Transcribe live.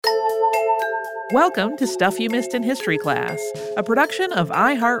Welcome to Stuff You Missed in History Class, a production of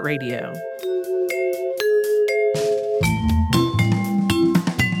iHeartRadio.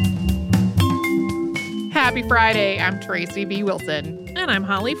 Happy Friday. I'm Tracy B. Wilson. And I'm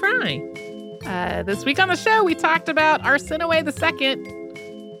Holly Fry. This week on the show, we talked about Arsinoë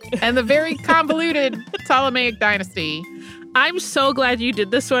II and the very convoluted Ptolemaic dynasty. I'm so glad you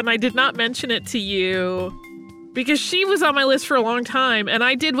did this one. I did not mention it to you because she was on my list for a long time, and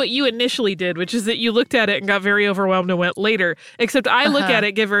I did what you initially did, which is that you looked at it and got very overwhelmed and went later. Except I look at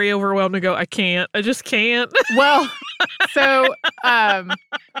it, get very overwhelmed and go, I can't. I just can't. Well, so as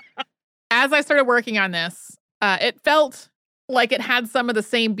I started working on this, it felt like it had some of the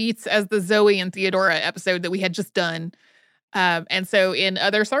same beats as the Zoe and Theodora episode that we had just done. And so in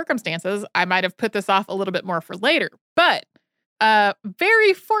other circumstances, I might have put this off a little bit more for later. But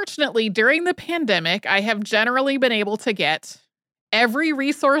very fortunately, during the pandemic, I have generally been able to get every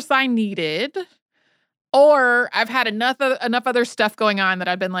resource I needed, or I've had enough other stuff going on that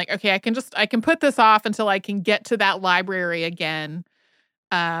I've been like, okay, I can put this off until I can get to that library again.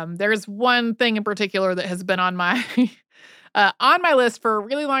 There's one thing in particular that has been on my list for a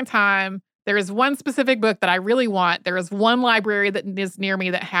really long time. There is one specific book that I really want. There is one library that is near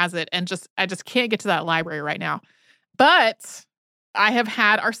me that has it, and I just can't get to that library right now. But I have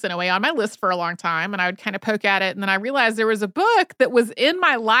had Arsinoë on my list for a long time, and I would kind of poke at it, and then I realized there was a book that was in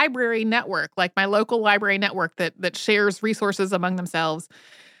my library network, like my local library network that shares resources among themselves.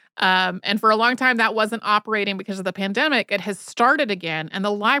 And for a long time, that wasn't operating because of the pandemic. It has started again, and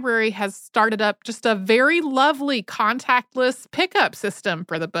the library has started up just a very lovely contactless pickup system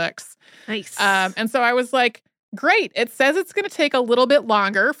for the books. Nice. And so I was like, great. It says it's going to take a little bit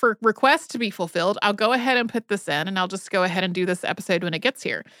longer for requests to be fulfilled. I'll go ahead and put this in, and I'll just go ahead and do this episode when it gets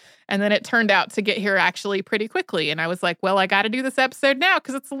here. And then it turned out to get here actually pretty quickly. And I was like, well, I got to do this episode now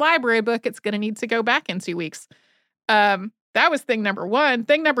because it's a library book. It's going to need to go back in 2 weeks. That was thing number one.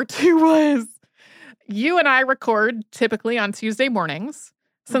 Thing number two was you and I record typically on Tuesday mornings.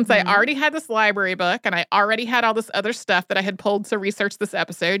 Since I already had this library book and I already had all this other stuff that I had pulled to research this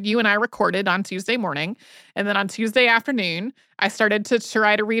episode, you and I recorded on Tuesday morning. And then on Tuesday afternoon, I started to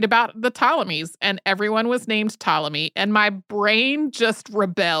try to read about the Ptolemies, and everyone was named Ptolemy. And my brain just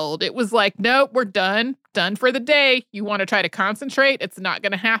rebelled. It was like, nope, we're done. Done for the day. You want to try to concentrate? It's not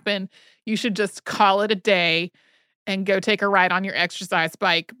going to happen. You should just call it a day and go take a ride on your exercise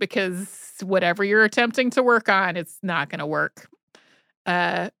bike, because whatever you're attempting to work on, it's not going to work.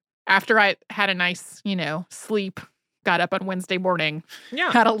 After I had a nice, sleep, got up on Wednesday morning,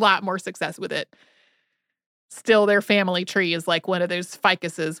 had a lot more success with it. Still, their family tree is like one of those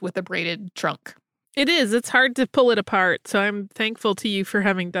ficuses with a braided trunk. It is. It's hard to pull it apart, so I'm thankful to you for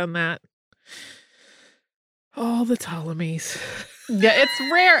having done that. All the Ptolemies. Yeah,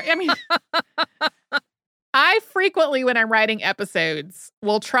 it's rare. I mean, I frequently, when I'm writing episodes,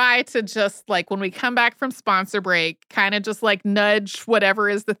 will try to just, like, when we come back from sponsor break, kind of just, like, nudge whatever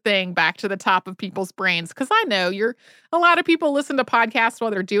is the thing back to the top of people's brains. Because I know a lot of people listen to podcasts while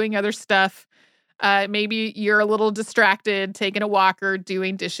they're doing other stuff. Maybe you're a little distracted, taking a walk or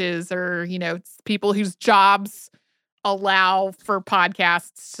doing dishes, or, people whose jobs allow for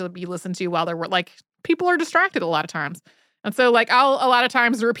podcasts to be listened to while they're, like, people are distracted a lot of times. And so, like, I'll a lot of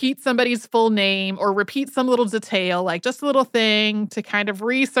times repeat somebody's full name or repeat some little detail, like just a little thing to kind of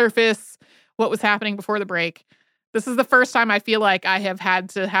resurface what was happening before the break. This is the first time I feel like I have had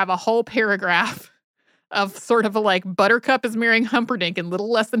to have a whole paragraph of sort of a, like, Buttercup is marrying Humperdinck in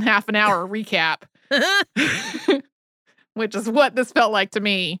little less than half an hour recap, which is what this felt like to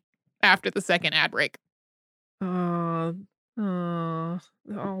me after the second ad break. Oh,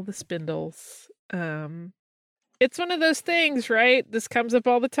 all the spindles. It's one of those things, right? This comes up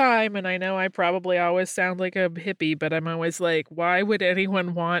all the time, and I know I probably always sound like a hippie, but I'm always like, why would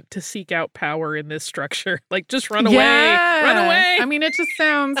anyone want to seek out power in this structure? Like, just run away. Run away. I mean, it just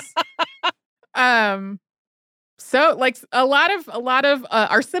sounds so, like, a lot of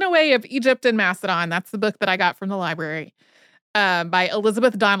Arsinoë of Egypt and Macedon. That's the book that I got from the library, by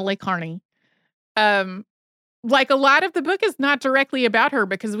Elizabeth Donnelly Carney. Like, a lot of the book is not directly about her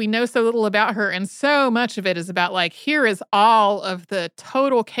because we know so little about her. And so much of it is about, like, here is all of the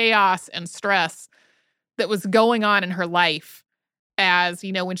total chaos and stress that was going on in her life as,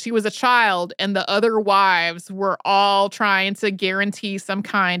 when she was a child and the other wives were all trying to guarantee some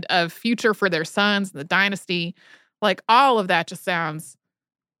kind of future for their sons and the dynasty. Like, all of that just sounds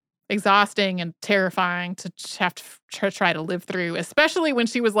exhausting and terrifying to have to try to live through, especially when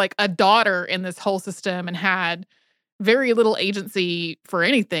she was, like, a daughter in this whole system and had very little agency for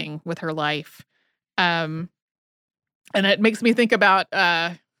anything with her life. And it makes me think about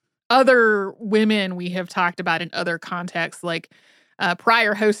other women we have talked about in other contexts. Like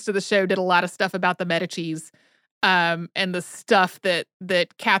prior hosts of the show did a lot of stuff about the Medicis, and the stuff that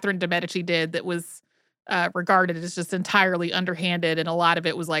Catherine de Medici did that was regarded as just entirely underhanded, and a lot of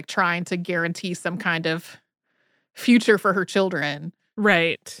it was like trying to guarantee some kind of future for her children.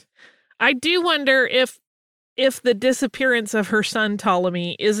 Right. I do wonder if the disappearance of her son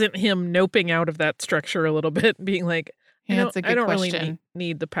Ptolemy isn't him noping out of that structure a little bit, being like, That's a good I don't question. really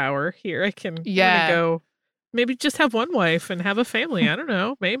need the power here. I can Yeah. go maybe just have one wife and have a family. I don't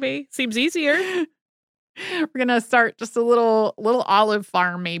know. Maybe. Seems easier. We're going to start just a little olive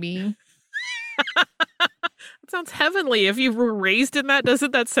farm, maybe. It sounds heavenly. If you were raised in that,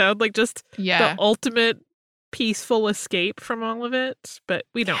 doesn't that sound like just the ultimate peaceful escape from all of it? But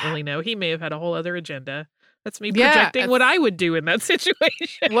we don't really know. He may have had a whole other agenda. That's me projecting what I would do in that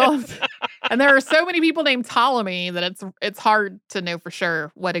situation. Well, and there are so many people named Ptolemy that it's hard to know for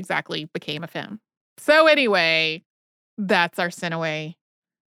sure what exactly became of him. So anyway, that's Arsinoë.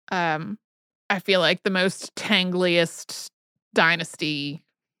 I feel like the most tangliest dynasty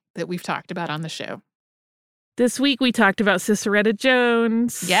that we've talked about on the show. This week we talked about Sissieretta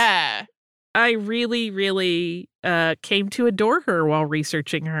Jones. Yeah. I really, really came to adore her while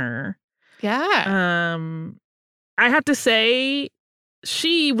researching her. Yeah. I have to say,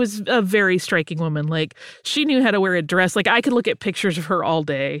 she was a very striking woman. Like, she knew how to wear a dress. Like, I could look at pictures of her all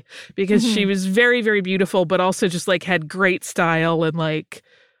day because she was very, very beautiful, but also just like had great style, and like,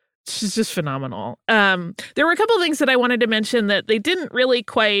 she's just phenomenal. There were a couple of things that I wanted to mention that they didn't really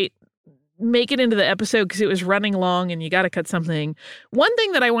quite make it into the episode because it was running long and you got to cut something. One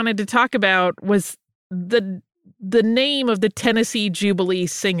thing that I wanted to talk about was the name of the Tennessee Jubilee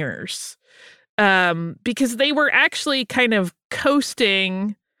Singers. Because they were actually kind of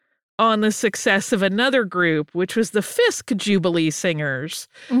coasting on the success of another group, which was the Fisk Jubilee Singers,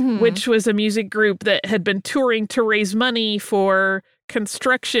 which was a music group that had been touring to raise money for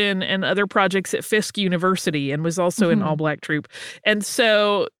construction and other projects at Fisk University, and was also an all-black troupe. And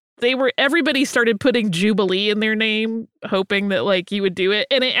so everybody started putting Jubilee in their name, hoping that like you would do it.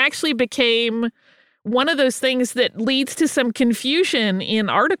 And it actually became one of those things that leads to some confusion in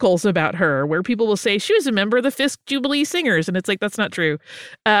articles about her, where people will say she was a member of the Fisk Jubilee Singers. And it's like, that's not true.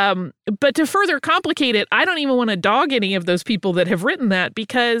 But to further complicate it, I don't even want to dog any of those people that have written that,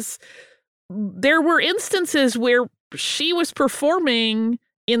 because there were instances where she was performing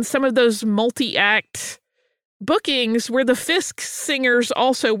in some of those multi-act bookings where the Fisk singers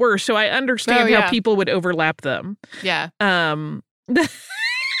also were. So I understand how people would overlap them. Yeah.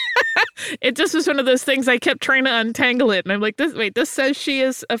 It just was one of those things I kept trying to untangle it. And I'm like, this says she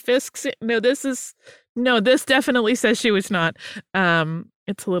is a Fisk. This definitely says she was not.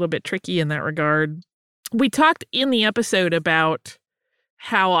 It's a little bit tricky in that regard. We talked in the episode about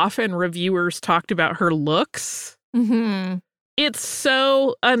how often reviewers talked about her looks. It's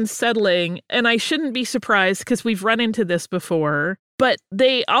so unsettling, and I shouldn't be surprised because we've run into this before, but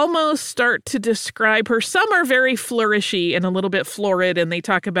they almost start to describe her. Some are very flourishy and a little bit florid, and they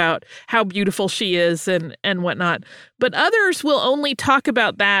talk about how beautiful she is and whatnot. But others will only talk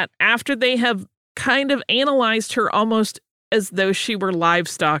about that after they have kind of analyzed her almost as though she were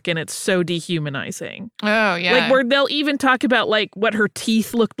livestock, and it's so dehumanizing. Oh, yeah. Like, where they'll even talk about, like, what her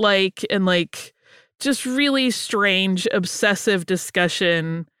teeth looked like, and, like, just really strange, obsessive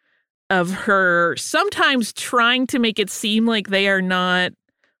discussion of her, sometimes trying to make it seem like they are not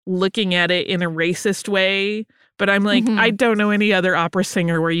looking at it in a racist way. But I'm like, I don't know any other opera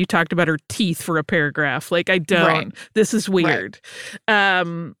singer where you talked about her teeth for a paragraph. Like, I don't. Right. This is weird. Right.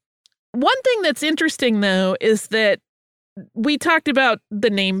 One thing that's interesting, though, is that we talked about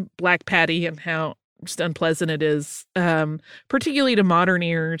the name Black Patty and how just unpleasant it is, particularly to modern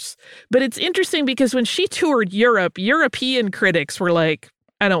ears. But it's interesting because when she toured Europe, European critics were like,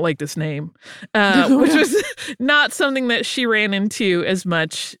 I don't like this name, which was not something that she ran into as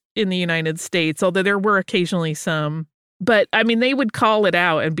much in the United States, although there were occasionally some. But, I mean, they would call it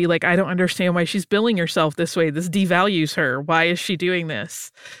out and be like, I don't understand why she's billing herself this way. This devalues her. Why is she doing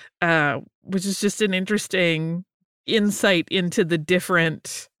this? Which is just an interesting insight into the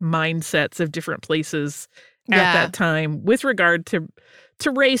different mindsets of different places at that time with regard to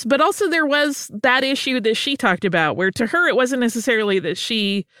race. But also there was that issue that she talked about, where to her it wasn't necessarily that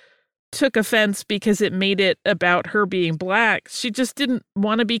she took offense because it made it about her being Black. She just didn't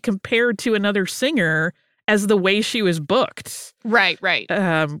want to be compared to another singer as the way she was booked. Right.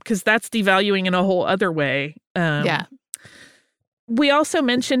 Because that's devaluing in a whole other way. We also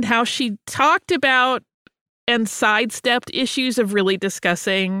mentioned how she talked about and sidestepped issues of really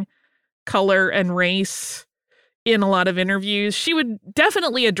discussing color and race in a lot of interviews. She would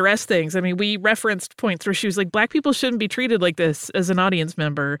definitely address things. I mean, we referenced points where she was like, Black people shouldn't be treated like this as an audience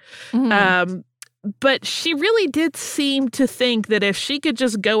member. But she really did seem to think that if she could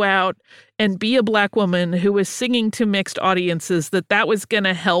just go out and be a Black woman who was singing to mixed audiences, that was going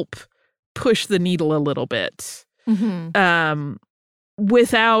to help push the needle a little bit.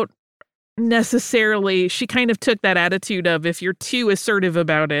 Without necessarily, she kind of took that attitude of, if you're too assertive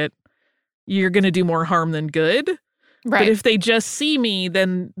about it, you're going to do more harm than good. Right. But if they just see me,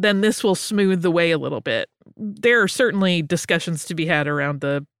 then this will smooth the way a little bit. There are certainly discussions to be had around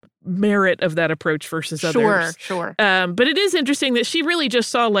the merit of that approach versus others. Sure. But it is interesting that she really just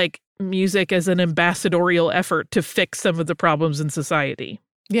saw like music as an ambassadorial effort to fix some of the problems in society.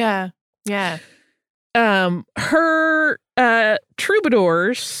 Yeah. Her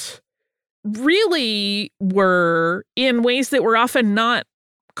troubadours really were, in ways that were often not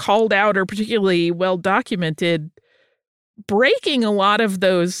called out or particularly well documented, breaking a lot of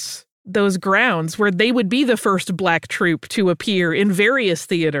those grounds where they would be the first Black troupe to appear in various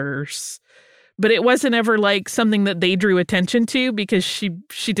theaters. But it wasn't ever like something that they drew attention to because she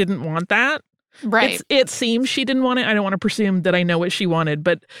didn't want that. Right. It seems she didn't want it. I don't want to presume that I know what she wanted,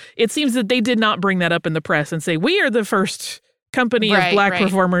 but it seems that they did not bring that up in the press and say, we are the first company of Black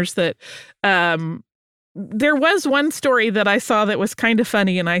performers that... There was one story that I saw that was kind of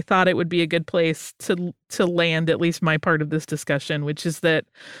funny, and I thought it would be a good place to land at least my part of this discussion, which is that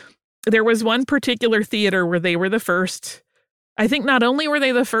there was one particular theater where they were the first. I think not only were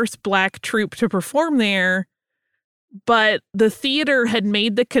they the first Black troupe to perform there, but the theater had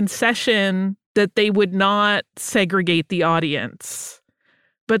made the concession that they would not segregate the audience.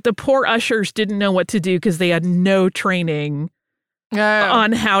 But the poor ushers didn't know what to do because they had no training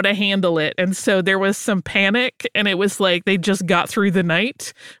on how to handle it. And so there was some panic, and it was like they just got through the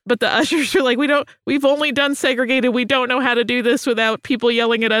night. But the ushers were like, we've only done segregated. We don't know how to do this without people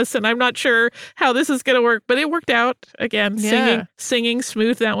yelling at us. And I'm not sure how this is going to work. But it worked out. Again, singing,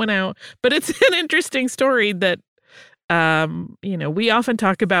 smooth that one out. But it's an interesting story that, we often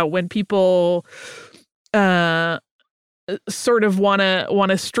talk about when people sort of want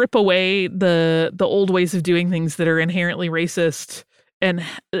to strip away the old ways of doing things that are inherently racist, and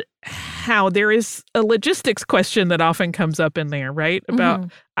how there is a logistics question that often comes up in there, right? About,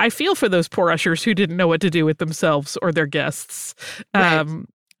 I feel for those poor ushers who didn't know what to do with themselves or their guests. Right.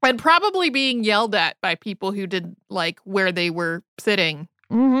 And probably being yelled at by people who didn't like where they were sitting.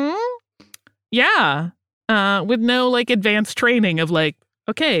 Yeah. With no like advanced training of like,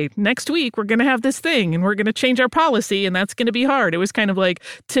 okay, next week we're going to have this thing and we're going to change our policy and that's going to be hard. It was kind of like,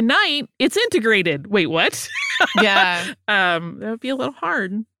 tonight it's integrated. Wait, what? Yeah. That would be a little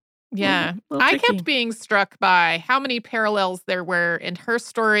hard. Yeah. A little I tricky. kept being struck by how many parallels there were in her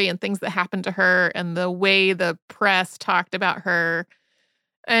story and things that happened to her and the way the press talked about her.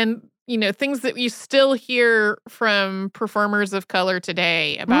 And, things that you still hear from performers of color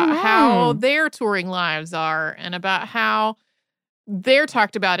today about how their touring lives are and about how they're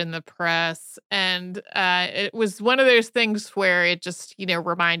talked about in the press. And it was one of those things where it just,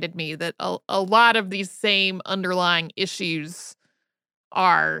 reminded me that a lot of these same underlying issues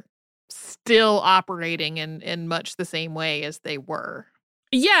are still operating in much the same way as they were.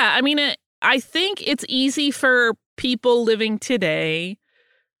 Yeah, I mean, I think it's easy for people living today,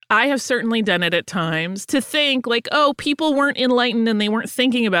 I have certainly done it at times, to think like, oh, people weren't enlightened and they weren't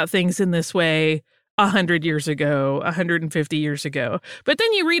thinking about things in this way 100 years ago, 150 years ago. But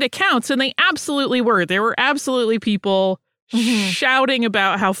then you read accounts and they absolutely were. There were absolutely people shouting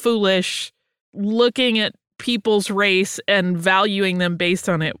about how foolish looking at people's race and valuing them based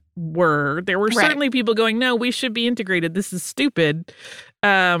on it were. There were certainly people going, no, we should be integrated. This is stupid.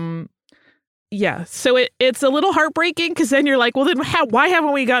 Yeah, so it's a little heartbreaking because then you're like, well, then why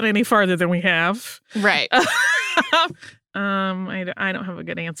haven't we gotten any farther than we have? Right. I don't have a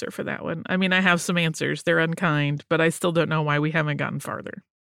good answer for that one. I mean, I have some answers. They're unkind, but I still don't know why we haven't gotten farther.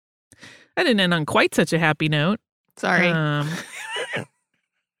 I didn't end on quite such a happy note. Sorry. I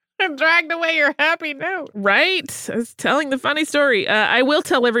dragged away your happy note. Right? I was telling the funny story. I will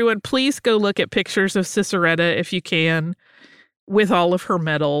tell everyone, please go look at pictures of Sissieretta if you can, with all of her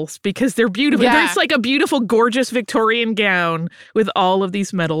medals, because they're beautiful. Yeah. There's like a beautiful, gorgeous Victorian gown with all of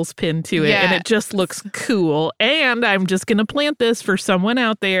these medals pinned to it, and it just looks cool. And I'm just going to plant this for someone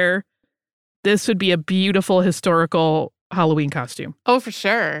out there. This would be a beautiful historical Halloween costume. Oh, for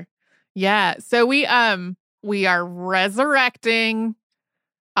sure. Yeah. So we are resurrecting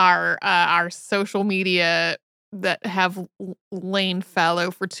our social media that have lain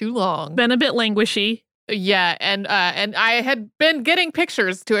fallow for too long. Been a bit languishy. Yeah, and I had been getting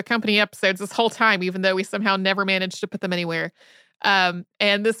pictures to accompany episodes this whole time, even though we somehow never managed to put them anywhere. And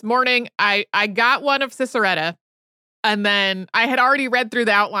this morning, I got one of Sissieretta, and then I had already read through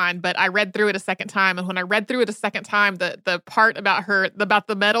the outline, but I read through it a second time. And when I read through it a second time, the part about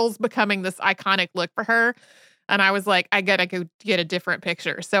the medals becoming this iconic look for her, and I was like, I gotta go get a different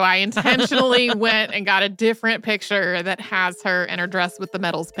picture. So I intentionally went and got a different picture that has her in her dress with the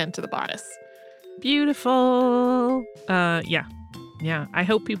medals pinned to the bodice. Beautiful. Yeah. I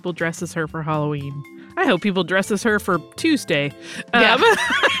hope people dress as her for Halloween. I hope people dress as her for Tuesday. Yeah.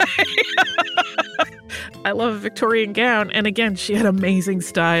 I love a Victorian gown. And again, she had amazing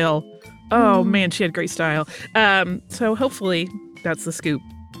style. Oh, man, she had great style. So hopefully that's the scoop.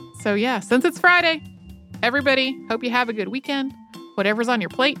 So yeah, since it's Friday, everybody, hope you have a good weekend. Whatever's on your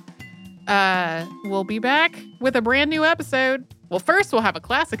plate. We'll be back with a brand new episode. Well, first we'll have a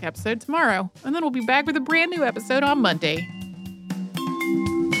classic episode tomorrow, and then we'll be back with a brand new episode on Monday.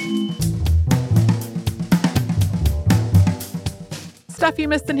 Stuff You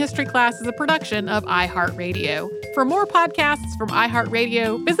Missed in History Class is a production of iHeartRadio. For more podcasts from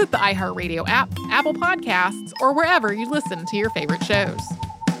iHeartRadio, visit the iHeartRadio app, Apple Podcasts, or wherever you listen to your favorite shows.